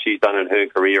what she's done in her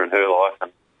career and her life,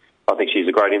 and I think she's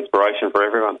a great inspiration for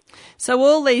everyone. So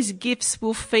all these gifts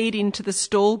will feed into the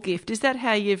stall gift. Is that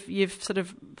how you've sort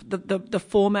of the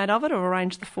format of it, or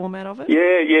arranged the format of it?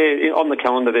 Yeah. On the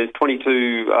calendar, there's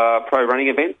 22 pro running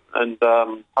events, and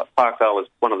Parkdale is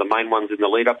one of the main ones in the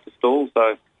lead up to stalls.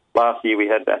 So last year we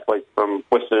had athletes from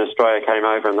Western Australia came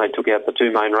over, and they took out the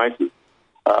two main races.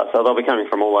 So they'll be coming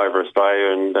from all over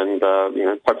Australia, and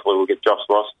hopefully we'll get Josh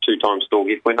Ross, two-time stall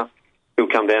gift winner. He'll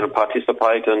come down and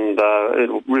participate, and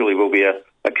it really will be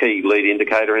a key lead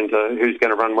indicator into who's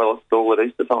going to run well at stall at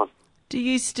Easter time. Do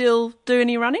you still do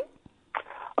any running?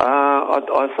 I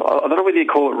don't know whether you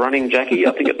call it running, Jackie.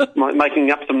 I think it's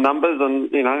making up some numbers, and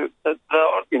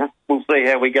we'll see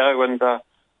how we go. And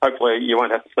hopefully, you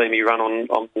won't have to see me run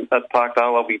on at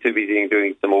Parkdale. I'll be too busy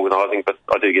doing some organising, but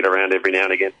I do get around every now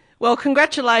and again. Well,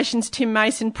 congratulations, Tim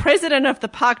Mason, president of the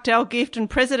Parkdale Gift and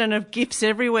president of Gifts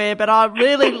Everywhere. But I'm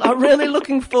really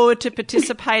looking forward to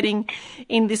participating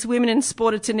in this Women in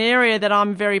Sport. It's an area that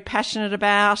I'm very passionate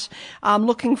about. I'm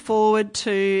looking forward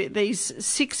to these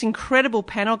 6 incredible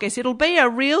panel guests. It'll be a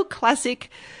real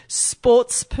classic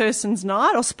sports person's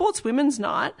night or sports women's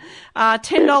night.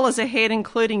 $10 a head,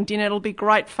 including dinner. It'll be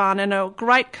great fun and a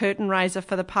great curtain raiser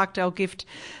for the Parkdale Gift,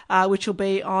 which will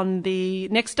be on the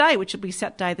next day, which will be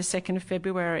Saturday, the 2nd of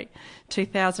February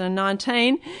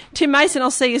 2019. Tim Mason,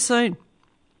 I'll see you soon.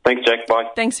 Thanks, Jack. Bye.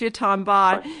 Thanks for your time.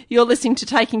 Bye. You're listening to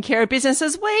Taking Care of Business.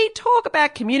 As we talk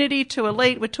about community to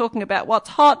elite, we're talking about what's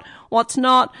hot, what's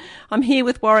not. I'm here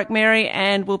with Warwick Merry,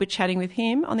 and we'll be chatting with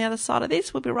him on the other side of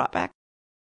this. We'll be right back.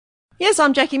 Yes,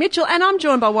 I'm Jackie Mitchell, and I'm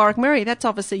joined by Warwick Merry. That's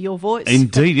obviously your voice.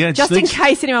 Indeed, yeah. Just in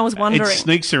case anyone was wondering. It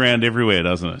sneaks around everywhere,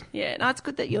 doesn't it? Yeah, no, it's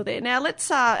good that you're there. Now, let's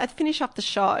finish up the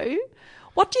show.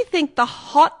 What do you think the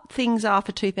hot things are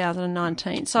for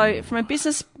 2019? So from a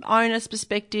business owner's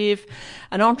perspective,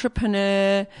 an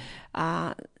entrepreneur,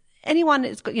 anyone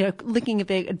that's got, looking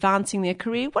at advancing their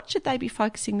career, what should they be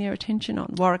focusing their attention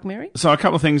on? Warwick Merry? So a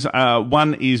couple of things.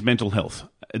 One is mental health.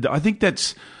 I think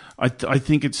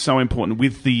it's so important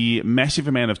with the massive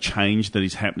amount of change that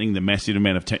is happening, the massive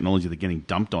amount of technology that's getting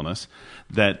dumped on us,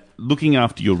 that looking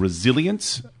after your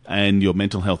resilience and your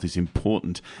mental health is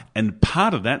important. And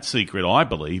part of that secret, I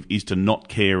believe, is to not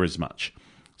care as much.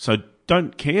 So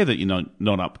don't care that you're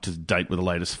not up to date with the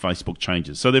latest Facebook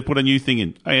changes. So they've put a new thing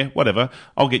in. Oh yeah, whatever.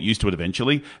 I'll get used to it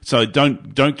eventually. So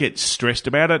don't get stressed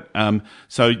about it.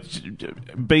 So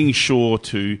being sure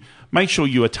to make sure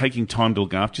you are taking time to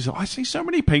look after yourself. I see so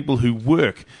many people who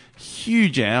work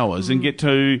huge hours and get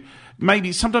to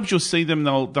maybe sometimes you'll see them,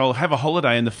 they'll have a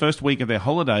holiday, and the first week of their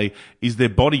holiday is their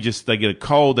body they get a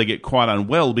cold, they get quite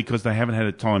unwell because they haven't had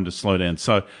a time to slow down.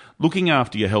 So looking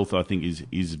after your health, I think,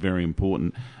 is very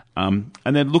important. And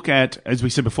then look at, as we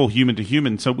said before, human to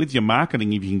human. So with your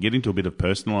marketing, if you can get into a bit of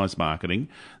personalised marketing,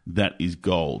 that is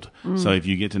gold. So if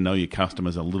you get to know your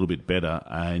customers a little bit better,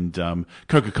 and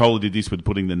Coca-Cola did this with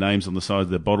putting the names on the sides of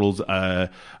their bottles. I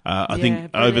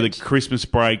think brilliant. Over the Christmas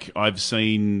break, I've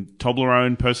seen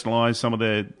Toblerone personalise some of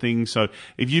their things. So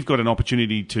if you've got an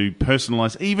opportunity to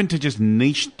personalise, even to just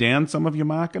niche down some of your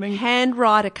marketing.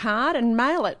 Handwrite a card and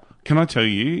mail it. Can I tell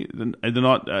you,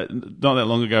 not that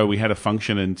long ago, we had a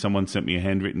function and someone sent me a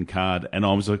handwritten card, and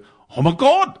I was like, oh my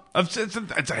God, it's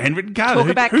a handwritten card.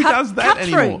 Who does that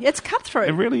anymore? It's cut through.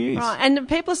 It really is. Right. And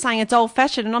people are saying it's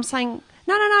old-fashioned, and I'm saying,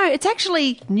 no, it's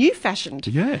actually new-fashioned.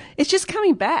 Yeah. It's just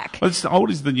coming back. Well, it's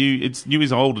old is the new, it's new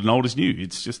is old and old is new.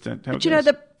 It's just how it goes. But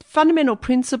the fundamental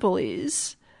principle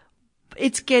is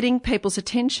it's getting people's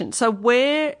attention. So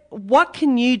what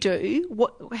can you do?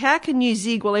 How can you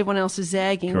zig while everyone else is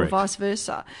zagging? Correct. Or vice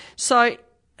versa? So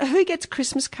who gets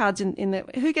Christmas cards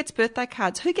who gets birthday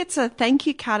cards? Who gets a thank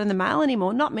you card in the mail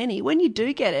anymore? Not many. When you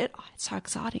do get it, it's so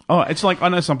exciting. Oh, it's like, I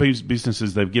know some people's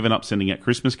businesses, they've given up sending out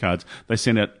Christmas cards. They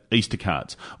send out Easter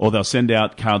cards, or they'll send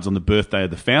out cards on the birthday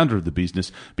of the founder of the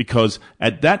business, because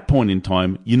at that point in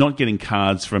time, you're not getting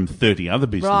cards from 30 other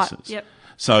businesses. Right. Yep.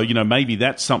 So, maybe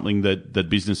that's something that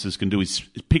businesses can do is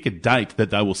pick a date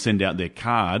that they will send out their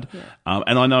card. Yeah.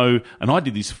 And I know, and I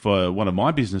did this for one of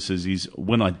my businesses, is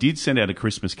when I did send out a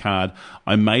Christmas card,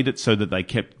 I made it so that they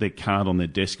kept their card on their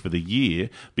desk for the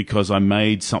year, because I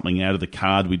made something out of the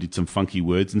card. We did some funky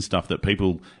words and stuff that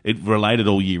it related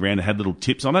all year round. It had little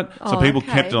tips on it. So people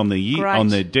kept it on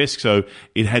their desk. So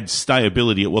it had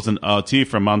stayability. It wasn't, it's here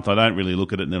for a month, I don't really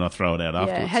look at it, and then I throw it out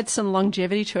afterwards. Yeah, it had some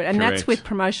longevity to it. And Correct. that's with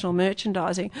promotional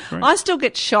merchandising. Correct. I still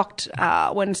get shocked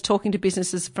when it's talking to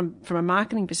businesses from a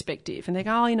marketing perspective, and they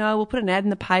go, we'll put an ad in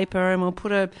the paper and we'll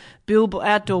put a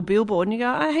outdoor billboard, and you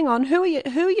go, whang on, who are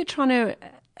you trying to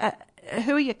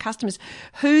who are your customers?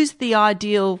 Who's the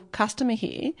ideal customer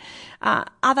here?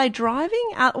 Are they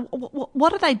driving?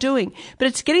 What are they doing? But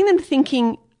it's getting them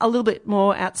thinking a little bit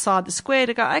more outside the square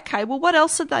to go, okay, well, what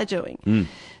else are they doing?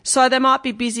 So they might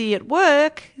be busy at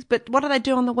work, but what do they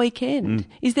do on the weekend?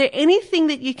 Is there anything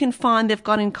that you can find they've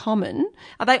got in common?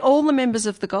 Are they all the members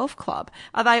of the golf club?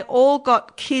 Are they all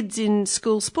got kids in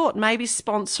school sport, maybe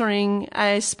sponsoring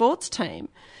a sports team?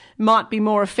 Might be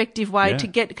more effective way to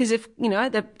get, because if,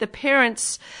 the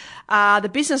parents are the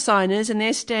business owners and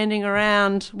they're standing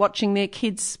around watching their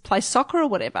kids play soccer or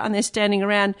whatever, and they're standing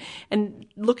around and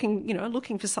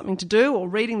looking for something to do or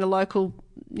reading the local,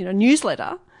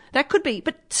 newsletter, that could be,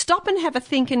 but stop and have a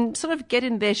think and sort of get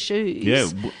in their shoes. Yeah.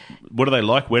 What do they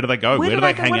like? Where do they go? Where do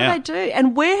they hang out? What do they do?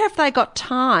 And where have they got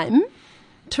time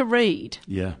to read?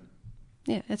 Yeah.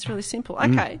 Yeah, it's really simple.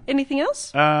 Okay. Anything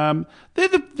else? They're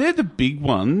the big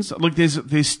ones. Look,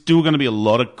 there's still going to be a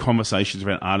lot of conversations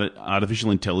around artificial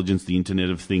intelligence, the Internet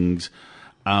of Things.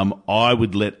 I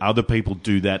would let other people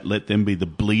do that. Let them be the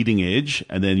bleeding edge,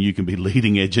 and then you can be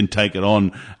leading edge and take it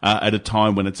on at a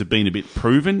time when it's been a bit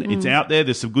proven. It's out there.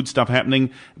 There's some good stuff happening,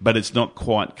 but it's not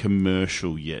quite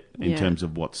commercial yet in terms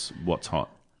of what's hot.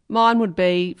 Mine would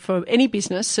be for any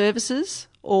business, services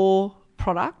or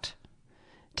product,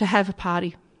 to have a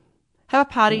party. Have a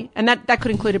party, and that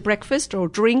could include a breakfast or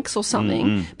drinks or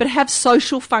something, but have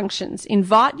social functions.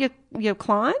 Invite your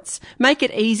clients, make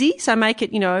it easy, so make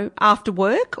it, after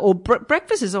work, or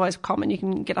breakfast is always common. You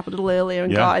can get up a little earlier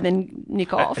and go and then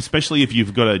nick off. Especially if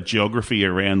you've got a geography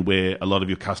around where a lot of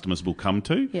your customers will come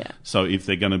to. Yeah. So if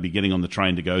they're going to be getting on the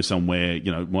train to go somewhere,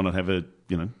 why not have a,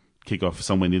 kick off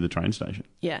somewhere near the train station?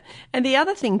 Yeah. And the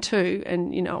other thing too,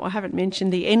 and, I haven't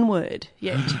mentioned the N-word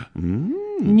yet.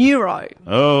 Neuro.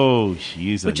 Oh,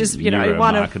 she's which is,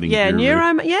 one of guru.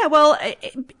 Neuro. Yeah, well,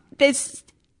 there's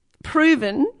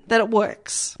proven that it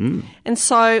works. And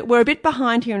so we're a bit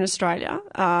behind here in Australia.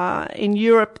 In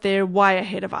Europe, they're way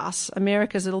ahead of us.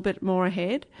 America's a little bit more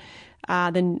ahead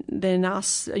than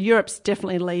us. Europe's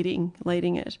definitely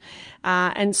leading it.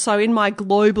 And so in my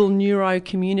global neuro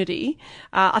community,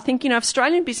 I think,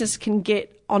 Australian business can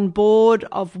get on board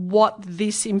of what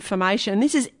this information, and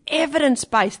this is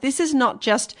evidence-based. This is not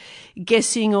just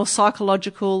guessing or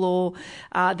psychological or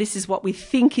this is what we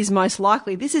think is most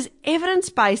likely. This is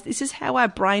evidence-based. This is how our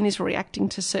brain is reacting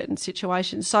to certain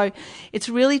situations. So it's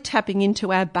really tapping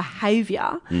into our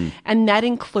behaviour, and that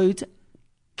includes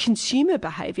consumer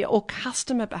behaviour or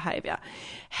customer behaviour,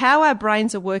 how our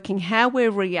brains are working, how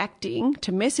we're reacting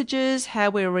to messages,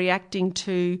 how we're reacting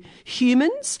to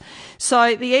humans.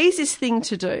 So the easiest thing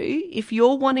to do, if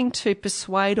you're wanting to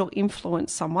persuade or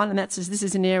influence someone, and this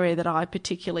is an area that I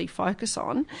particularly focus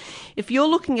on, if you're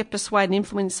looking at persuade and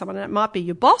influence someone, and it might be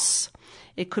your boss,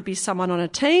 it could be someone on a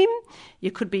team,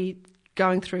 you could be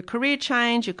going through a career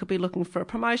change, you could be looking for a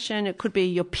promotion, it could be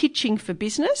you're pitching for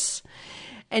business,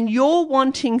 and you're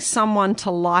wanting someone to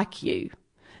like you.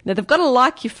 Now, they've got to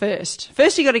like you first.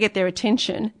 First, you've got to get their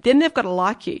attention. Then they've got to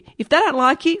like you. If they don't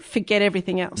like you, forget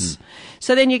everything else.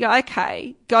 So then you go,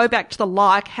 okay, go back to the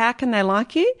like. How can they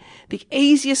like you? The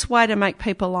easiest way to make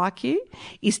people like you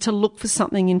is to look for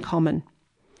something in common.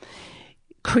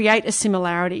 Create a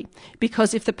similarity.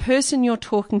 Because if the person you're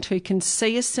talking to can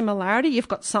see a similarity, you've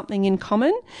got something in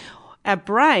common. Our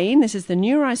brain, this is the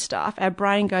neuro stuff, our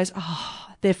brain goes,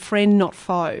 they're friend, not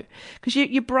foe. Because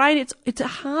your brain, it's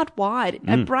hardwired.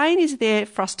 Our brain is there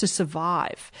for us to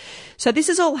survive. So this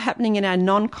is all happening in our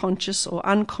non-conscious or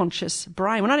unconscious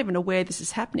brain. We're not even aware this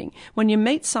is happening. When you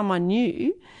meet someone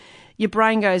new, your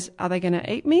brain goes, are they going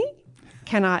to eat me?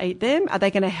 Can I eat them? Are they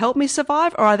going to help me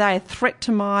survive? Or are they a threat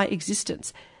to my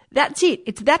existence? That's it.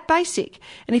 It's that basic.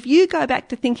 And if you go back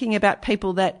to thinking about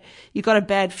people that you got a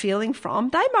bad feeling from,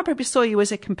 they might probably saw you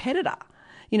as a competitor.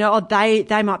 Or they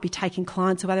might be taking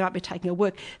clients away, they might be taking a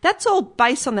work. That's all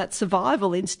based on that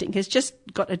survival instinct. It's just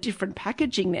got a different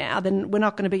packaging now. Then we're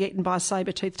not going to be eaten by a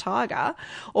saber-toothed tiger,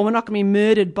 or we're not going to be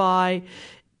murdered by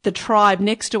the tribe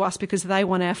next to us because they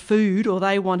want our food or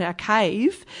they want our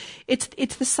cave.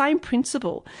 It's the same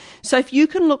principle. So if you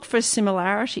can look for a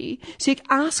similarity, so you can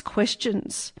ask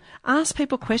questions. Ask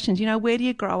people questions, where do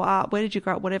you grow up? Where did you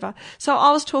grow up? Whatever. So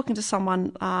I was talking to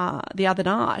someone the other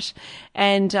night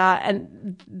and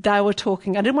they were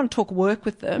talking, I didn't want to talk work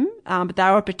with them, but they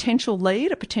were a potential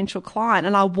lead, a potential client,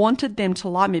 and I wanted them to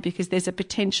like me because there's a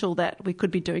potential that we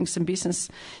could be doing some business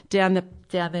down the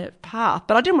path.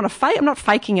 But I didn't want to fake, I'm not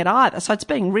faking it either, so it's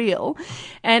being real.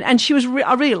 And she was,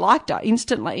 I really liked her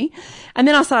instantly. And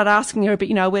then I started asking her, but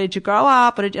where did you grow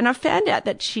up? And I found out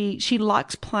that she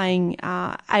likes playing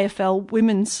AFL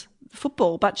women's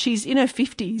football, but she's in her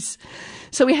 50s.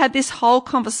 So we had this whole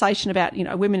conversation about,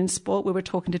 women in sport. We were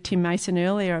talking to Tim Mason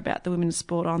earlier about the women in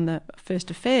sport on the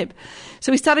 1st of Feb.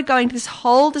 So we started going to this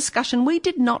whole discussion. We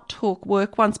did not talk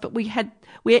work once, but we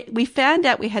found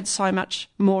out we had so much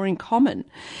more in common.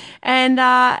 And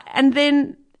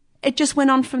then it just went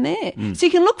on from there. So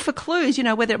you can look for clues,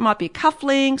 whether it might be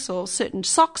cufflinks or certain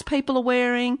socks people are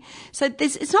wearing. So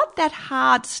it's not that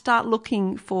hard to start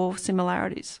looking for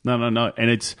similarities. No. And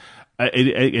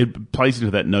it plays into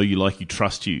that know you, like you,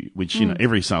 trust you, which,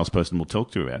 every salesperson will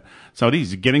talk to you about. So it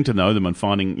is getting to know them and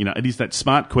finding, it is that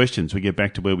smart questions. We get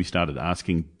back to where we started.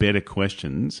 Asking better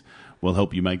questions will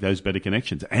help you make those better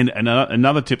connections. And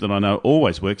another tip that I know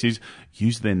always works is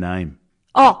use their name.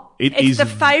 Oh, it's the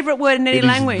favourite word in any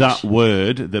language. It's that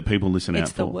word that people listen out for.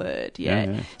 It's the word,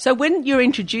 yeah. So when you're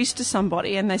introduced to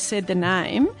somebody and they said the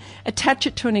name, attach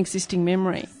it to an existing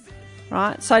memory,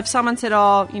 right? So if someone said,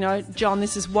 John,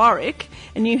 this is Warwick,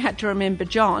 and you had to remember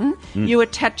John, you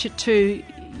attach it to,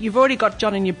 you've already got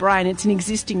John in your brain, it's an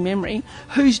existing memory.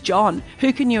 Who's John?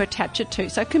 Who can you attach it to?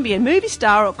 So it can be a movie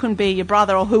star or it can be your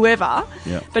brother or whoever,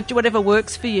 but whatever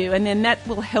works for you, and then that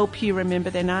will help you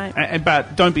remember their name.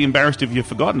 But don't be embarrassed if you've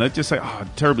forgotten it. Just say, I'm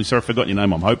terribly sorry I forgot your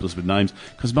name. I'm hopeless with names,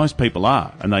 because most people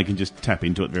are, and they can just tap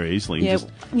into it very easily. Yeah,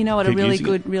 and what a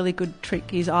really good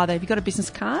trick is either, have you got a business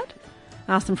card?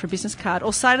 Ask them for a business card,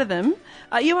 or say to them,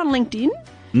 are you on LinkedIn?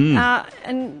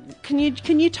 And can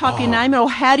you type your name, or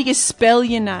how do you spell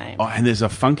your name? Oh, and there's a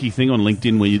funky thing on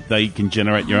LinkedIn where they can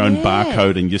generate your own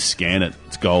barcode and just scan it.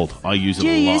 It's gold. I use it a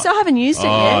lot. Do you use it? I haven't used it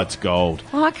yet. Oh, it's gold.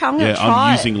 Oh, okay, I'm going to try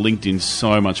I'm it. using LinkedIn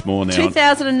so much more now.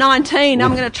 2019,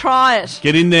 I'm going to try it.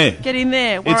 Get in there.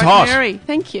 Warwick It's hot. Mary.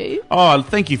 Thank you. Oh,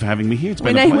 thank you for having me here. It's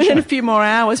been a pleasure. We need a few more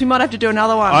hours. We might have to do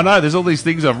another one. I know. There's all these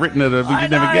things I've written that we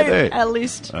could never get there. Our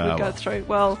list we'll go through.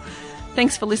 Well,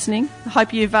 thanks for listening. I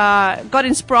hope you've got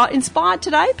inspired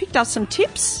today, picked up some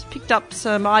tips, picked up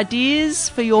some ideas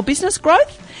for your business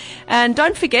growth. And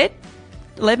don't forget,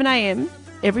 11 a.m.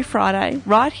 every Friday,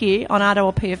 right here on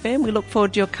RWP FM. We look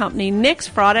forward to your company next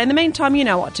Friday. In the meantime, you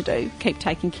know what to do. Keep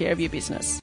taking care of your business.